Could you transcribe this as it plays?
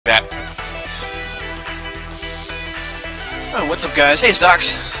Oh, what's up, guys? Hey,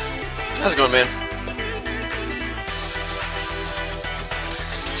 Stocks. How's it going, man?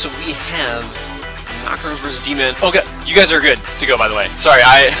 So we have Knockerz versus Dman. Oh, God, you guys are good to go, by the way. Sorry,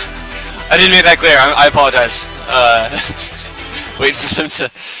 I didn't make that clear. I apologize. Wait for them to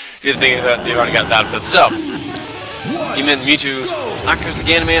do the thing that they've already got that outfit. So, Dman, Mewtwo, Knockerz the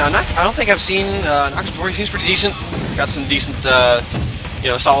Ganondorf. I don't think I've seen Knockerz before. He seems pretty decent. Got some decent,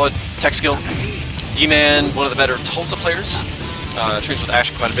 solid tech skill. Dman, one of the better Tulsa players. Trains with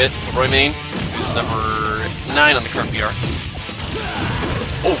Ash quite a bit. Roy Main, who's number 9 on the current BR.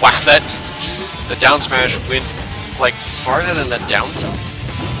 Oh wow, the down smash went like farther than the down tilt.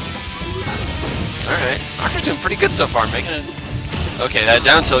 Alright, Knockerz doing pretty good so far, making it. Okay, that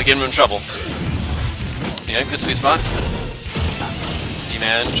down tilt getting him in trouble. Yeah, good sweet spot.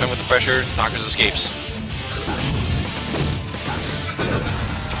 Dman trying with the pressure, Knockerz escapes.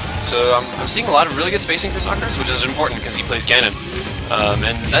 So I'm seeing a lot of really good spacing from Knockerz, which is important because he plays Ganon.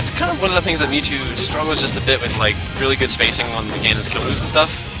 And that's kind of one of the things that Mewtwo struggles just a bit with, like, really good spacing on the Ganon's kill moves and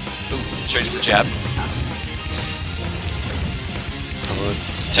stuff. Ooh, straight to the jab.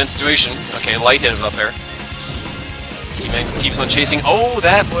 Tense situation. Okay, light hit up there. Dman keeps on chasing. Oh,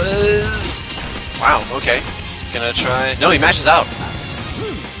 that was... Wow, okay. Gonna try... No, he matches out.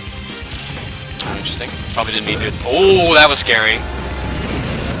 Oh, interesting. Probably didn't mean to... Oh, that was scary.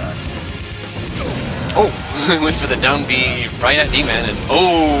 Oh, went for the down B right at Dman, and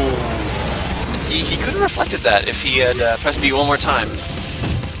oh, he could have reflected that if he had pressed B one more time.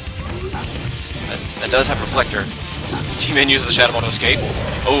 That does have reflector. Dman uses the Shadow Ball to escape.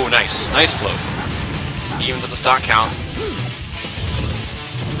 Oh, nice, nice float. Even to the stock count.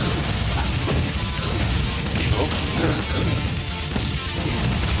 Oh,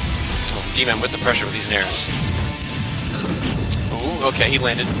 oh, Dman with the pressure with these nairs. Oh, okay, he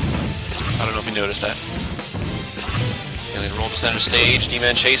landed. I don't know if he noticed that. And then roll to center stage.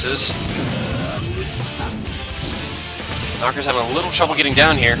 Dman chases. Knockerz having a little trouble getting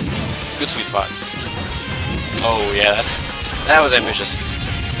down here. Good sweet spot. Oh yeah, that was ambitious.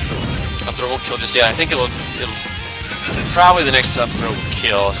 Up throw won't kill just yet. I think it'll probably the next up throw will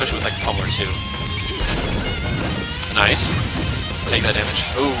kill, especially with like Pummeler too. Nice. Take that damage.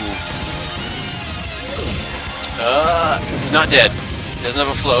 Ooh. He's not dead. Doesn't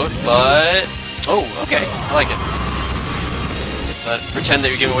have a float, but... Oh, okay. I like it. But pretend that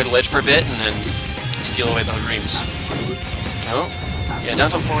you're giving away the ledge for a bit, and then steal away the dreams. Oh. Yeah,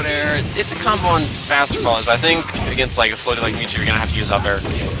 down tilt forward air. It's a combo on faster follows, but I think against like a floater like Mewtwo, you're going to have to use up air.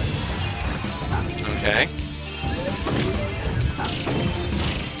 Okay.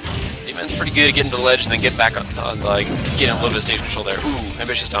 Dman's pretty good at getting to the ledge and then get back on like, getting a little bit of stage control there. Ooh,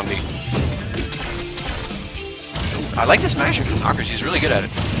 ambitious down B. I like this mashing from Knockerz, he's really good at it.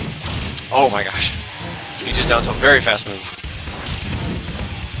 Oh my gosh. He just down to a very fast move.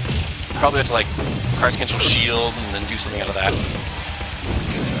 Probably have to like card cancel shield and then do something out of that.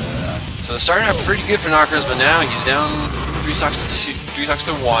 So starting out pretty good for Knockerz, but now he's down 3 stocks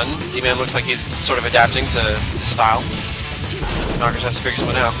to 1. Dman looks like he's sort of adapting to his style. Knockerz has to figure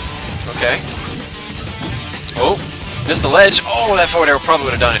something out. Okay. Oh, missed the ledge. Oh, that forward air probably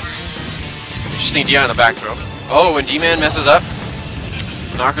would have done it. Interesting DI on the back throw. Oh, and Dman messes up.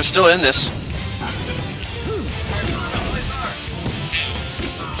 Knockerz still in this.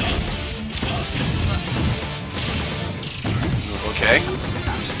 Okay.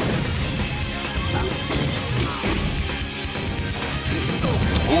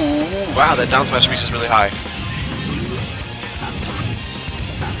 Ooh, wow, that down smash reaches really high.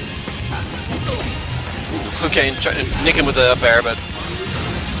 Ooh, okay, and try to nick him with the up air, but I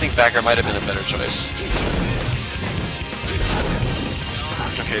think back air might have been a better choice.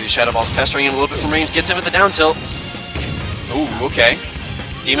 Okay, these Shadow Balls pestering him a little bit from range. Gets him with the down tilt. Ooh, okay.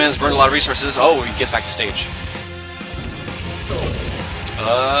 Dman's burned a lot of resources. Oh, he gets back to stage.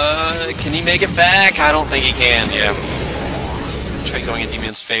 Can he make it back? I don't think he can, yeah. Try going in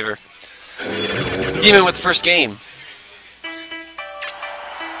Dman's favor. Dman with the first game.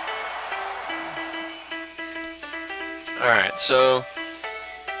 Alright, so...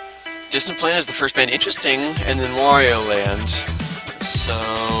 Distant Planet is the first band. Interesting, and then Wario Land. So...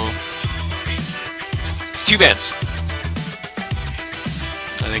 It's 2 bands.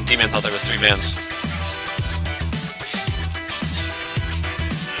 I think Dman thought there was 3 bands.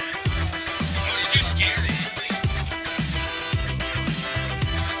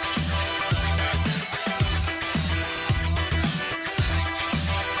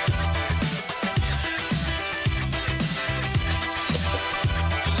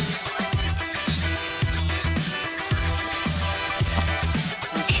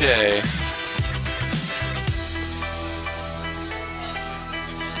 Okay.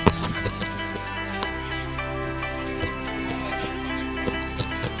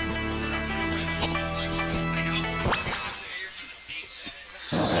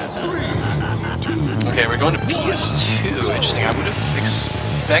 Okay, we're going to PS2. Interesting. I would have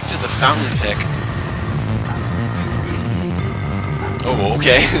expected the fountain pick. Oh,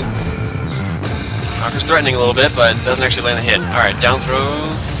 okay. Knockerz threatening a little bit, but doesn't actually land a hit. Alright, down throw.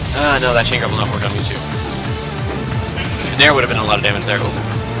 No, that chain grab will not work on Mewtwo. And there would have been a lot of damage there.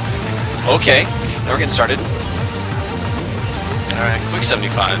 Oh. Okay, now we're getting started. Alright, quick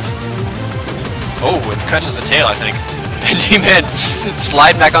 75. Oh, it catches the tail, I think. Dman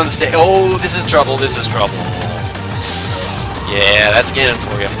slide back on the stage. Oh, this is trouble, this is trouble. Yeah, that's Ganon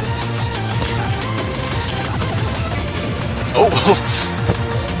for you. Oh!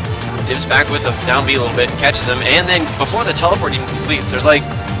 Dips back with a down B a little bit, catches him, and then before the teleport even completes, there's like,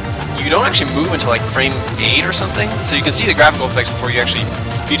 you don't actually move until like frame 8 or something, so you can see the graphical effects before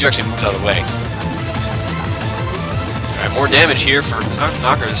Mewtwo actually moves out of the way. Alright, more damage here for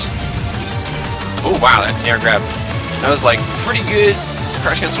Knockerz. Oh wow, that air grab. That was like pretty good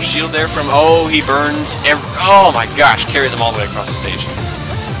crash cancel shield there from, oh, he burns every, oh my gosh, carries him all the way across the stage.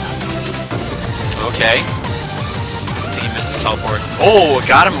 Okay. I think he missed the teleport. Oh,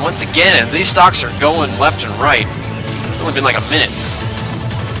 got him once again, and these stocks are going left and right. It's only been like a minute.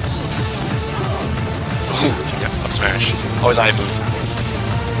 Oh, up smash. Always a high move.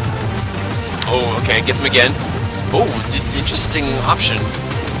 Oh, okay, gets him again. Oh, interesting option.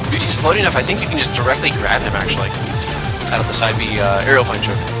 Mewtwo's floating enough, I think you can just directly grab him, actually. Out of the side B aerial flank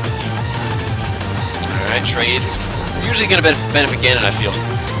choke. Alright, trades. Usually going to benefit Ganon, I feel.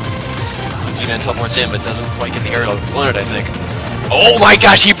 Dman teleports in, but doesn't quite get the aerial blunted, I think. Oh my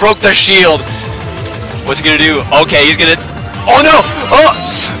gosh, he broke the shield! What's he going to do? Okay, he's going to... Oh no! Oh!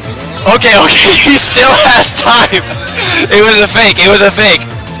 Okay, he still has time! It was a fake, it was a fake!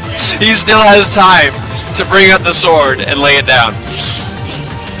 He still has time to bring up the sword and lay it down.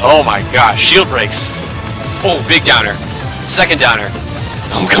 Oh my gosh, shield breaks. Oh, big downer. Second downer.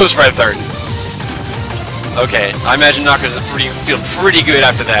 Oh, goes for a third. Okay, I imagine Knockerz feel pretty good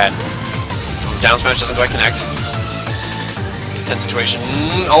after that. Down smash doesn't quite connect. Intense situation.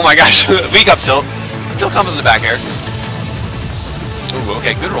 Oh my gosh, weak up tilt. Still comes in the back air. Ooh,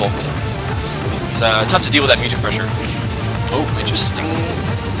 okay, good roll. It's tough to deal with that Mewtwo pressure. Oh, interesting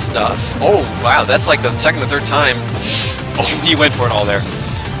stuff. Oh, wow, that's like the second or third time. Oh, he went for it all there.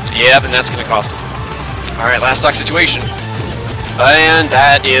 Yep, and that's going to cost him. Alright, last stock situation. And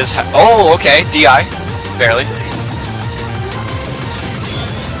that is... Oh, okay, DI. Barely.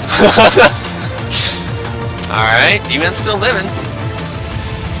 Alright, Dman's still living.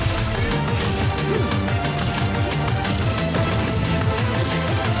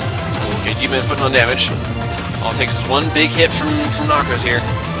 Okay, Dman putting on damage. All it takes is one big hit from Knockerz here.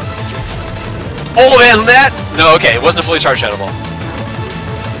 Oh, and that... No, okay, it wasn't a fully charged Shadow Ball.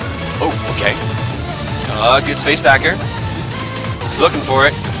 Oh, okay. Good space backer. He's looking for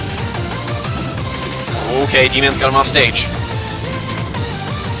it. Okay, Dman's got him off stage.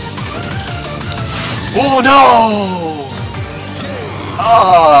 Oh no!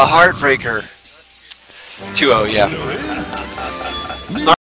 Oh, heartbreaker. 2-0, yeah.